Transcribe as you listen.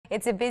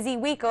It's a busy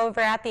week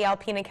over at the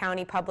Alpena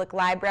County Public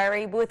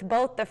Library with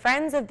both the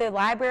Friends of the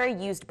Library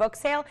used book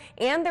sale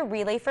and the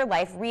Relay for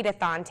Life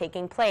Read-A-Thon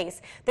taking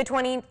place. The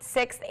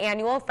 26th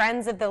annual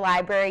Friends of the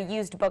Library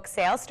used book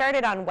sale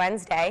started on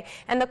Wednesday,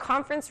 and the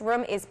conference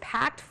room is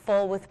packed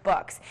full with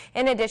books.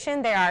 In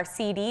addition, there are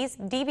CDs,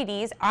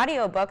 DVDs,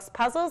 audiobooks,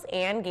 puzzles,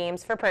 and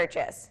games for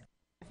purchase.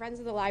 Friends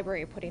of the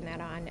Library are putting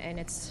that on,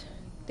 and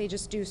they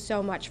just do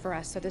so much for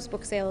us. So this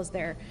book sale is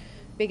their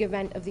big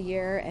event of the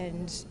year,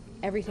 and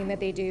everything that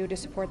they do to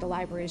support the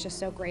library is just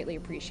so greatly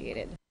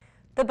appreciated.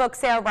 The book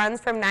sale runs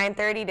from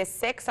 9:30 to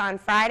 6 on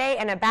Friday,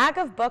 and a bag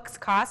of books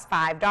costs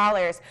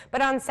 $5.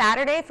 But on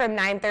Saturday from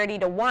 9:30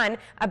 to 1,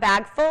 a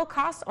bag full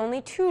costs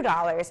only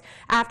 $2.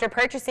 After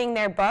purchasing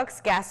their books,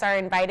 guests are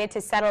invited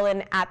to settle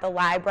in at the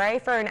library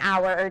for an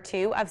hour or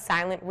two of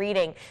silent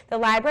reading. The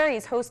library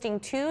is hosting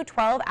two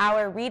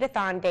 12-hour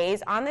read-a-thon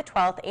days on the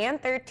 12th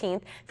and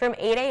 13th from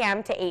 8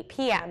 a.m. to 8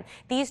 p.m.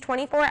 These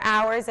 24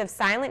 hours of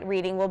silent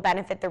reading will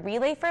benefit the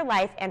Relay for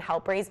Life and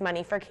help raise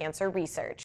money for cancer research.